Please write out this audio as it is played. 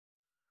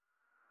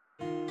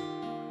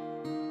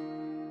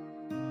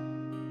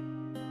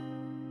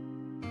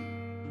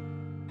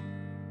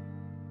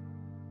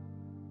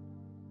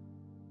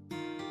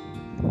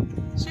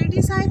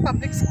Shirdi Sai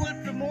Public School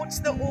promotes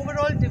the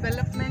overall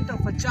development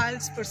of a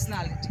child's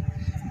personality.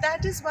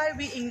 That is why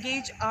we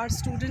engage our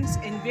students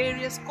in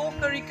various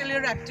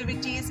co-curricular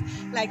activities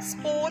like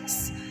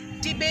sports,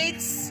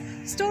 debates,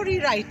 story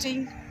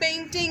writing,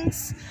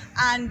 paintings,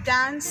 and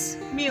dance,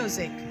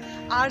 music.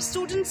 Our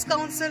Students'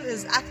 Council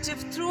is active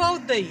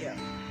throughout the year.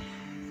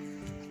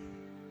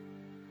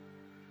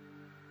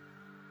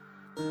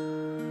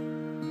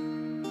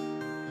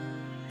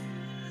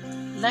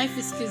 Life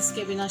skills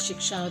के बिना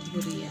शिक्षा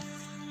अधूरी है।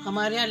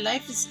 हमारे यहाँ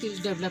life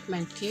skills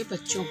development के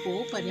बच्चों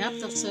को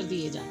पर्याप्त अवसर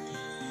दिए जाते हैं।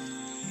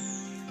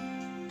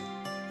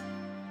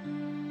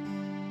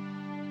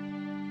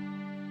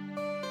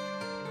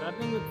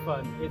 Learning with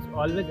fun is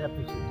always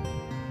appreciated.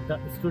 The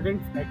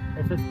students at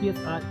SSPS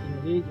are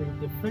engaged in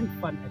different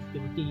fun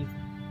activities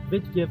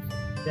which gives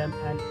them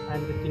an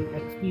enriching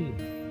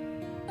experience.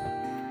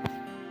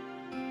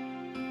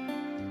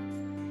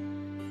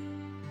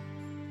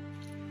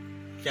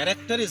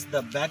 Character is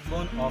the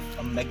backbone of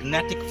a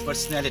magnetic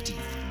personality,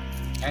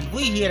 and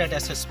we here at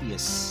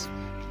SSPS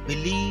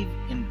believe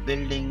in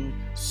building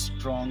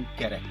strong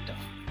character.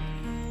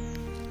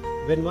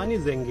 When one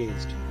is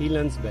engaged, he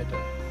learns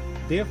better.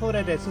 Therefore,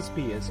 at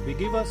SSPS, we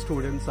give our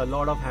students a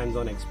lot of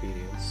hands-on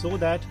experience so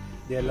that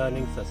their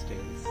learning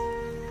sustains.